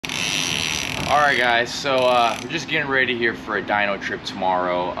Alright guys, so we're just getting ready here for a dyno trip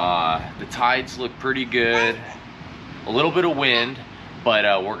tomorrow. The tides look pretty good, a little bit of wind,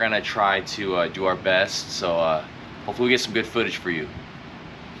 but we're gonna try to do our best, so hopefully we get some good footage for you.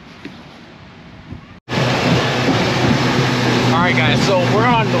 Alright guys, so we're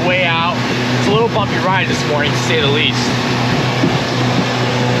on the way out. It's a little bumpy ride this morning, to say the least.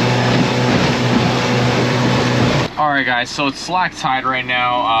 Alright guys, so it's slack tide right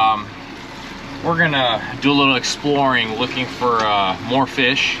now. We're gonna do a little exploring, looking for more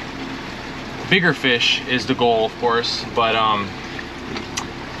fish. Bigger fish is the goal, of course, but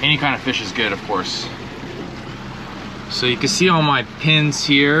any kind of fish is good, of course. So you can see all my pins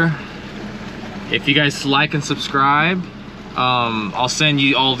here. If you guys like and subscribe, I'll send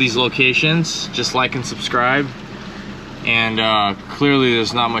you all these locations. Just like and subscribe. And clearly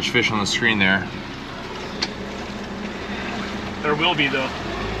there's not much fish on the screen there. There will be though.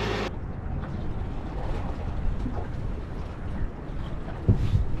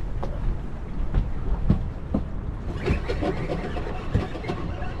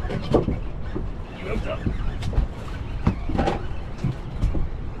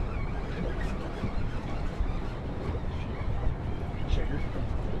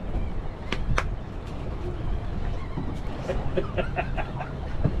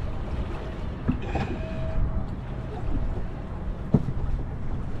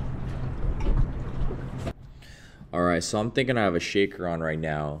 Alright, so I'm thinking I have a shaker on right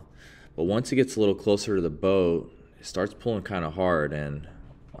now, but once it gets a little closer to the boat, it starts pulling kind of hard, and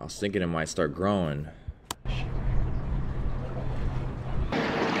I was thinking it might start growing.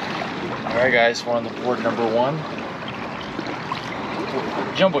 Alright guys, we're on the board number 1.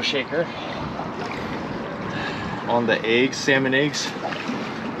 Jumbo shaker. On the eggs, salmon eggs.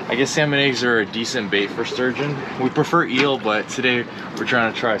 I guess salmon eggs are a decent bait for sturgeon. We prefer eel, but today we're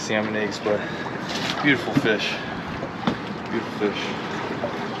trying to try salmon eggs, but beautiful fish. Beautiful fish.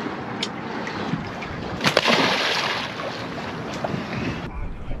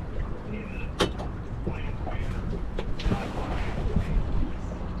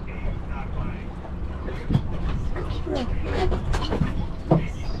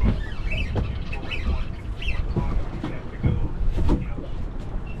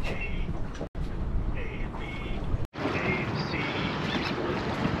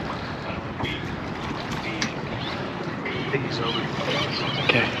 I think he's over.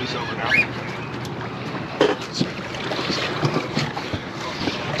 Okay. He's over now.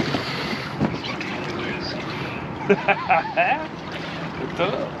 What's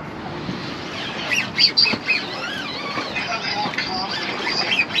up?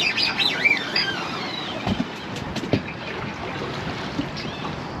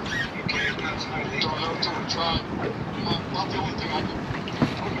 Not the only thing I can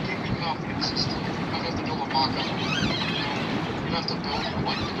give me confidence is I have to build a mock-up. You have to build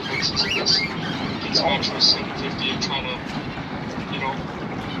like the dimensions of this. It's actually 750 and try to, we'd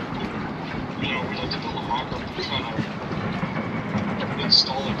have to build a mock-up and try to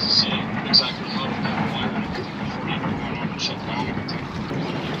install it to see exactly how to build a wire before you go on and shut down everything.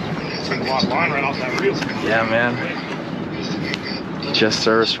 It's a lot of line right off that reel. Yeah, man. Just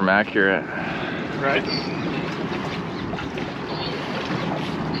service from Accurate. Right.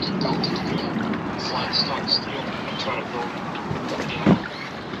 Flat stock steel and try to build,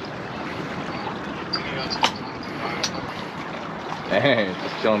 Hey,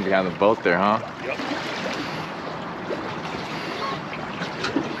 just chilling behind the boat there, huh? Yep.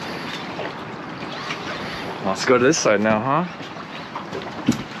 Let's go to this side now, huh?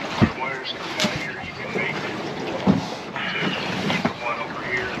 Wires out here, you can make one over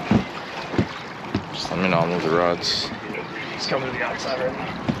here. Just let me know, I'll move the rods. He's coming to the outside right now.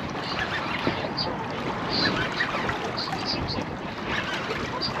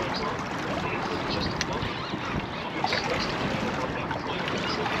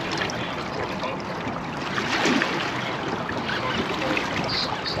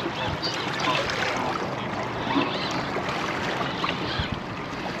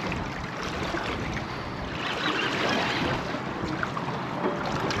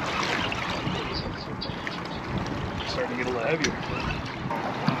 Starting to get a little heavier.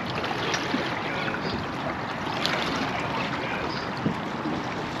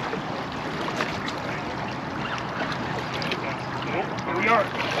 Here we are.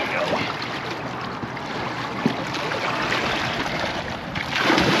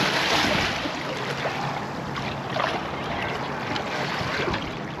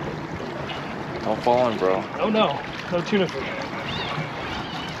 Don't fall in, bro. Oh no, no tuna fish.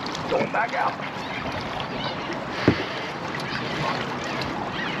 Going back out.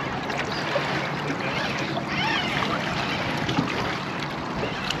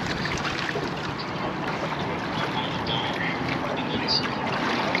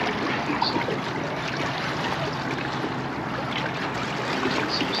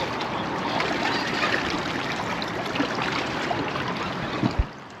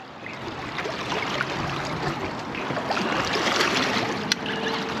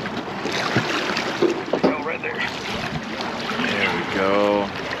 So,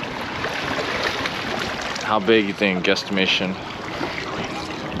 how big you think, guesstimation?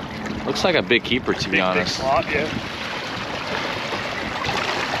 Looks like a big keeper, to be honest. Big slot, yeah.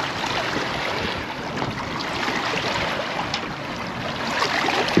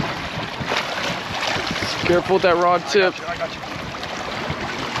 Careful with that rod tip. I got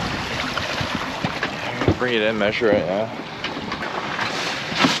you. Bring it in, measure it, yeah.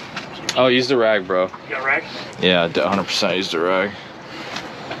 Oh, use the rag, bro. You got a rag? Yeah, 100% use the rag.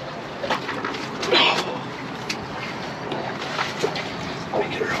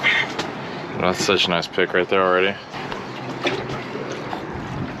 That's such a nice pick right there already.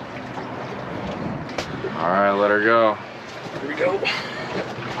 All right, let her go. Here we go.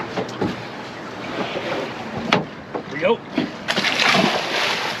 Here we go.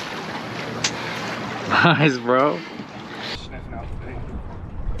 Nice, bro. Sniffing out the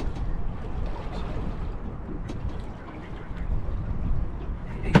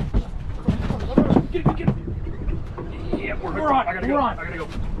bait. Get it. Yeah, we're on. I gotta go.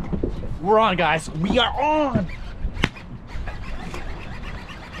 We're on, guys. We are on.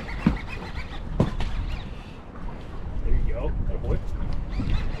 There you go. That boy.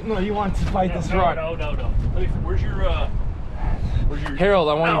 No, you want to fight this rod. No. Let me, where's your Harold,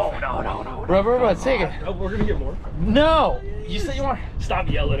 I want you. No. Bro, we're about to take it. No, we're gonna get more. No. You said you want. Stop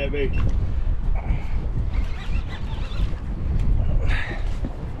yelling at me.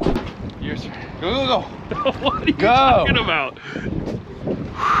 Yours. Go. What are you talking about?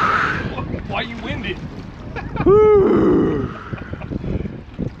 Why are you winded?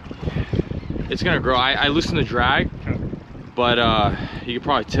 It's gonna grow. I loosened the drag, but you could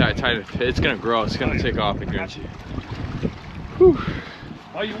probably tighten it. It's gonna grow. It's gonna take off, I guarantee you. Whew.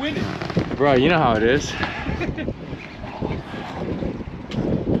 Why are you winded? Bro, you know how it is.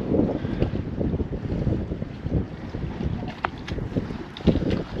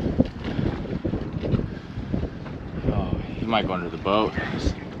 Oh, he might go under the boat.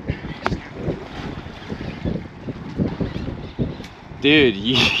 Dude,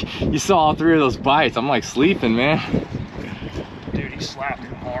 you saw all three of those bites. I'm like sleeping, man. Dude, he slapped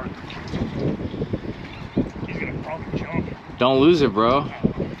him hard. He's gonna probably jump. Don't lose it, bro.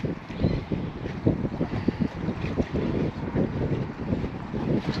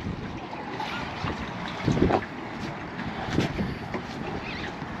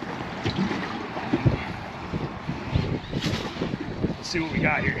 Let's see what we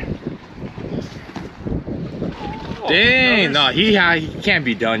got here. Dang, no, he can't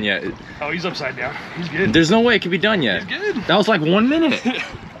be done yet. Oh, he's upside down. He's good. There's no way it could be done yet. He's good. That was like 1 minute.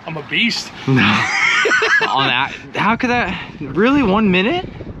 I'm a beast. No. On that, how could that? Really, 1 minute?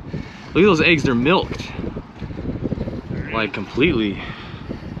 Look at those eggs, they're milked. Like completely.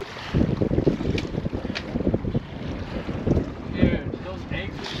 Dude, those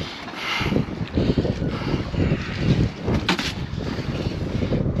eggs.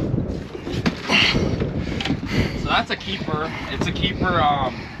 So that's a keeper. It's a keeper.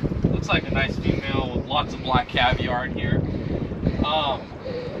 Looks like a nice female with lots of black caviar in here.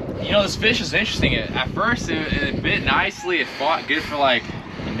 You know, this fish is interesting. At first, it bit nicely. It fought good for like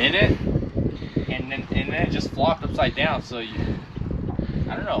a minute, and then it just flopped upside down. So I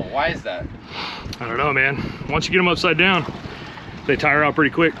don't know. Why is that? I don't know, man. Once you get them upside down, they tire out pretty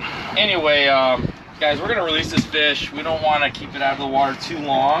quick. Anyway, guys, we're gonna release this fish. We don't want to keep it out of the water too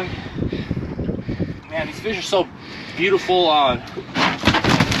long. Man, these fish are so beautiful.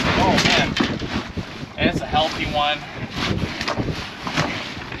 Oh man, and it's a healthy one.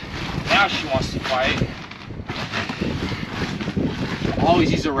 Now she wants to fight.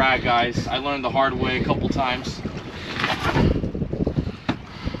 Always use a rag, guys. I learned the hard way a couple times.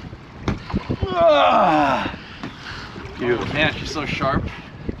 Beautiful. Man, she's so sharp.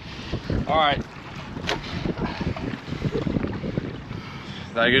 All right.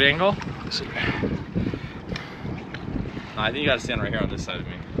 Is that a good angle? Yes, No, I think you gotta stand right here on this side of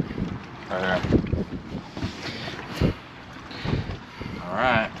me. Right there. All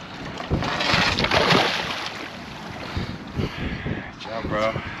right. Good job,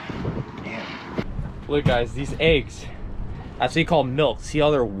 bro. Damn. Look, guys, these eggs. That's what you call milk. See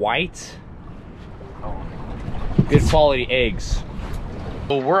how they're white? Good quality eggs.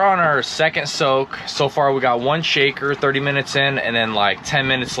 Well, we're on our second soak. So far, we got one shaker, 30 minutes in, and then like 10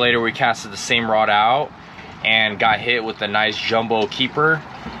 minutes later, we casted the same rod out and got hit with a nice jumbo keeper.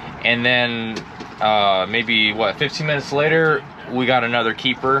 And then maybe what, 15 minutes later, we got another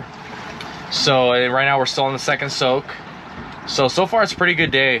keeper. So right now we're still on the second soak. So far it's a pretty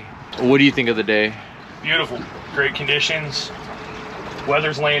good day. What do you think of the day? beautiful. Great conditions.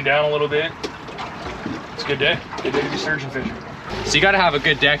 Weather's laying down a little bit. It's a good day. Good day to be sturgeon fishing. So you gotta have a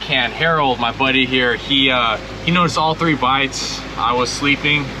good deckhand. Harold, my buddy here, he noticed all 3 bites. I was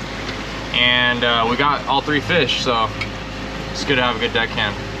sleeping, and we got all 3 fish, so it's good to have a good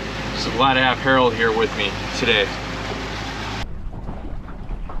deckhand. So glad to have Harold here with me today.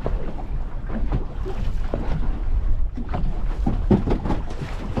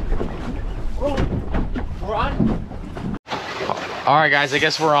 We're on? All right, guys, I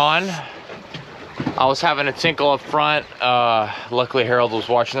guess we're on. I was having a tinkle up front. Luckily, Harold was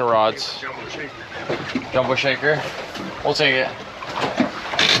watching the rods. Jumbo shaker. Jumbo shaker. We'll take it.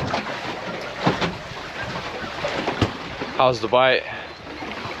 How's the bite?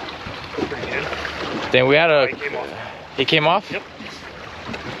 Pretty good. Then we had a. He came off. He came off? Yep.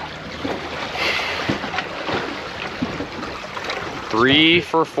 3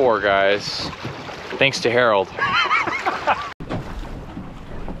 for 4, guys. Thanks to Harold.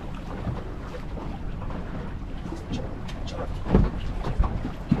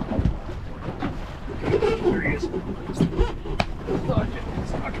 There he is. Stuck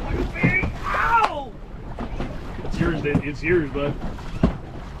like a big. Ow! It's yours, dude. It's yours, bud.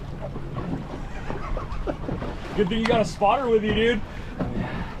 Good thing you got a spotter with you, dude.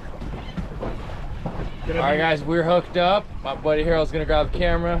 All right, guys, we're hooked up. My buddy Harold's gonna grab the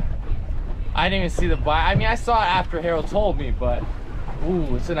camera. I didn't even see the bite. I mean, I saw it after Harold told me, but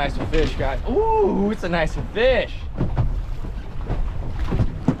ooh, it's a nice fish, guys. Ooh, it's a nice fish.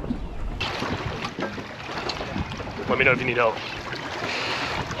 Let me know if you need help.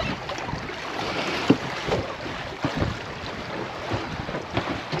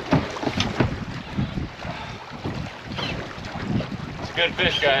 It's a good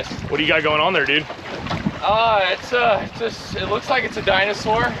fish, guys. What do you got going on there, dude? It looks like it's a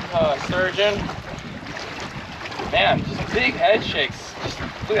dinosaur, sturgeon. Man, just big head shakes. Just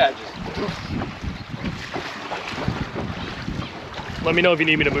look at that, just. Let me know if you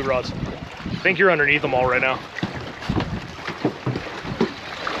need me to move rods. I think you're underneath them all right now.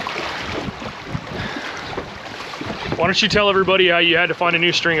 Why don't you tell everybody how you had to find a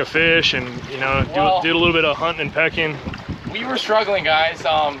new string of fish and, you know, do a little bit of hunting and pecking? We were struggling, guys.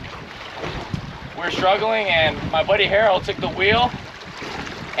 We were struggling, and my buddy Harold took the wheel,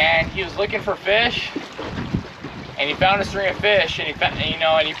 and he was looking for fish, and he found a string of fish, and he found,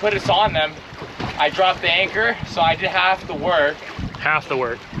 and he put us on them. I dropped the anchor, so I did half the work. Half the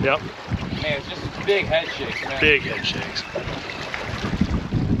work. Yep. Man, it's just big head shakes, man. Big head shakes.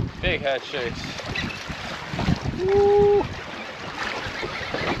 Big head shakes. Woo.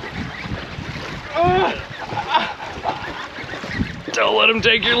 Don't let him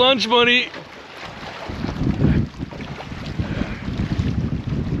take your lunch money.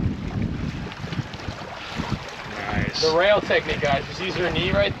 Nice. The rail technique, guys. Just use your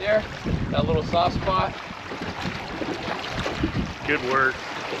knee right there. That little soft spot. Good work.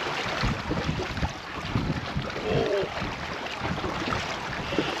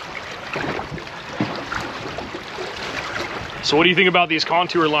 So what do you think about these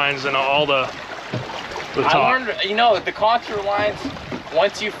contour lines and all the top? I learned, the contour lines,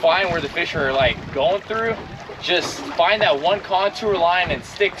 once you find where the fish are like going through, just find that one contour line and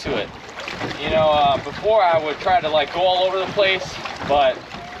stick to it. Before I would try to like go all over the place, but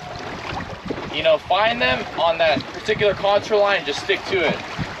find them on that particular contour line and just stick to it.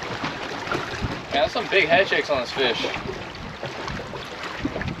 Man, that's some big head shakes on this fish.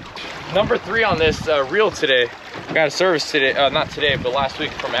 Number 3 on this reel today. Got a service today, not today, but last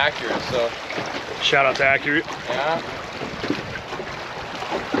week from Accurate, so. Shout out to Accurate. Yeah.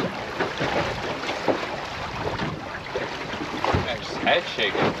 Man, just head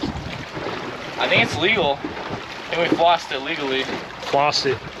shaking. I think it's legal. I think we flossed it legally. Flossed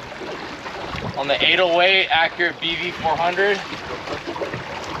it. On the 808 Accurate BV 400.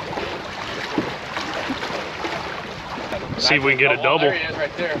 See if we can get a double. There he is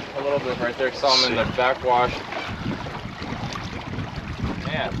right there. A little bit right there. Saw him in the backwash.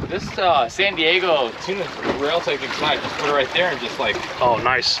 Man, this San Diego tuna rail technique's nice. Just put it right there and just like. Oh,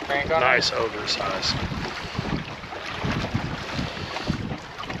 nice. Crank on nice it. oversized.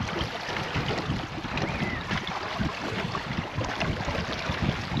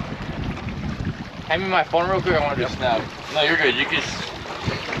 Hand me my phone real quick. I want to do a snap. No, you're good. You can just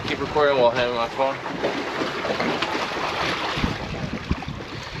keep recording while handing me my phone.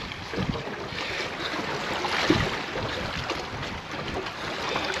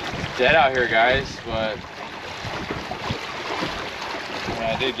 Dead out here, guys, but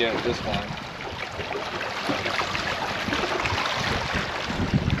yeah, I did get this one.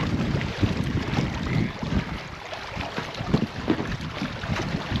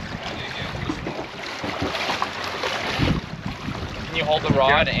 hold the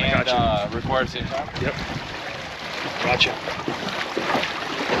rod Yeah, and record at the same time? Yep. Gotcha.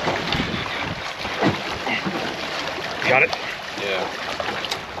 Got it? Yeah.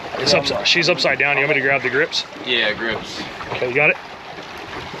 It's upside. She's upside down. You want me to grab the grips? Yeah, grips. Okay, you got it?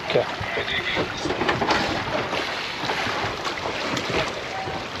 Okay.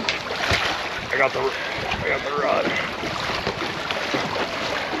 I got the rod.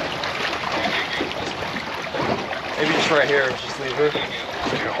 Maybe just right here. Just leave her.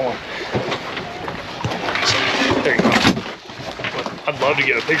 Okay, hold on. There you go. I'd love to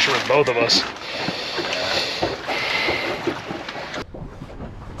get a picture with both of us.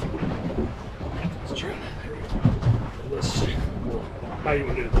 That's true. How you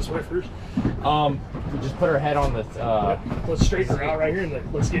want to do it? This way first? We just put her head on this. Let's straighten her out right here and then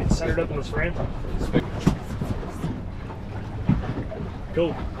let's get centered up in this frame.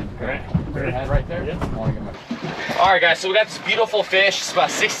 Cool. Put her head right there. Yeah. All right, guys. So we got this beautiful fish. It's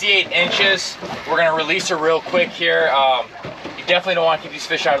about 68 inches. We're gonna release her real quick here. You definitely don't want to keep these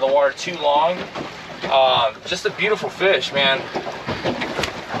fish out of the water too long. Just a beautiful fish, man.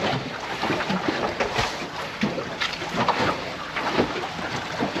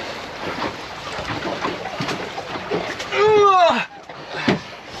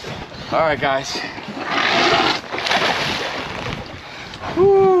 All right, guys.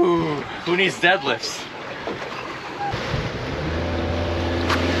 Woo. Who needs deadlifts?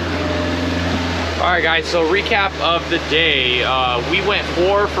 All right, guys, so recap of the day. We went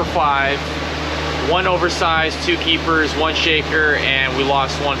 4 for 5, 1 oversized, 2 keepers, 1 shaker, and we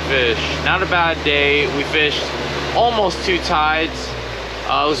lost 1 fish. Not a bad day. We fished almost 2 tides. It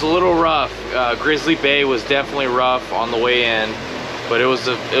was a little rough. Grizzly Bay was definitely rough on the way in, but it was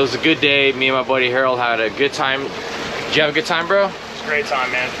a good day. Me and my buddy Harold had a good time. Did you have a good time, bro? It's a great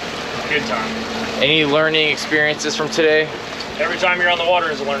time, man. Good time. Any learning experiences from today? Every time you're on the water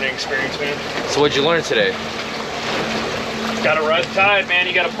is a learning experience, man. So what'd you learn today? You gotta ride the tide, man.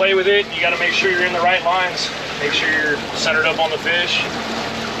 You gotta play with it. You gotta make sure you're in the right lines. Make sure you're centered up on the fish.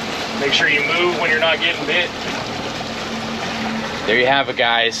 Make sure you move when you're not getting bit. There you have it,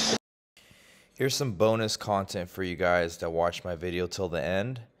 guys. Here's some bonus content for you guys that watched my video till the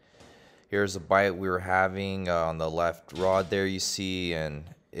end. Here's a bite we were having on the left rod there you see, and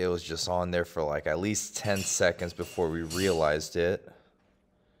it was just on there for like at least 10 seconds before we realized it.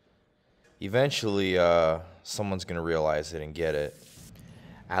 Eventually, someone's gonna realize it and get it.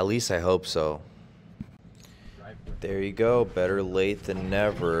 At least I hope so. There you go, better late than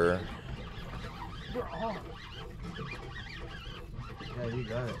never. Yeah, you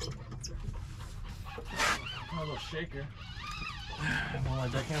got it. A little shaker. Well,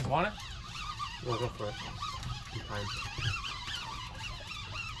 deckhands want it? We'll go for it. Behind.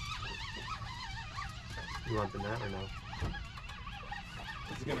 You want the net or no?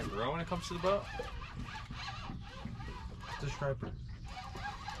 Is it gonna grow when it comes to the boat? It's a striper.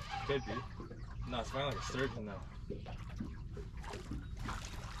 Could be. No, it's smelling like a sturgeon though.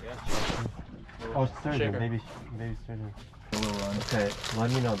 Yeah. Oh, it's Sturgeon. Shaker. Maybe Sturgeon. A little run. Okay,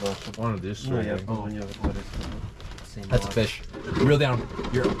 let me know though. One of this No, yeah, sturgeon. when you have what is same That's a rod. fish. Reel down.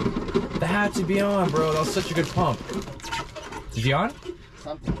 That had to be on, bro. That was such a good pump. Is he on?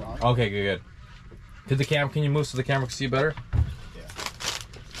 Something wrong. Okay, good. Can you move so the camera can see better? Yeah.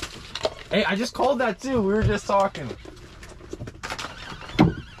 Hey, I just called that too. We were just talking.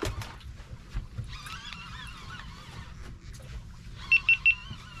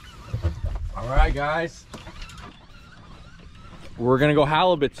 All right, guys. We're gonna go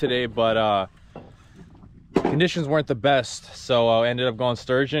halibut today, but conditions weren't the best, so I ended up going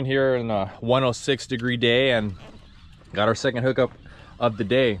sturgeon here in a 106-degree day and got our second hookup of the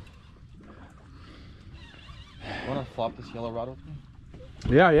day. Want to flop this yellow rod with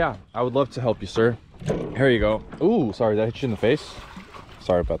me? Yeah, I would love to help you, sir. Here you go. Ooh, sorry, did I hit you in the face?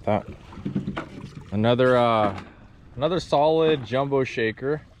 Sorry about that. Another solid jumbo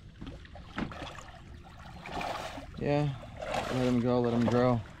shaker. Yeah. Let him go. Let him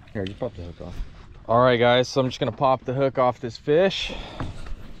grow. Here, just pop the hook off. All right, guys, so I'm just gonna pop the hook off this fish.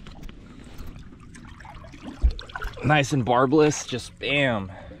 Nice and barbless, just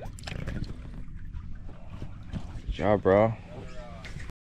bam. Good job, bro.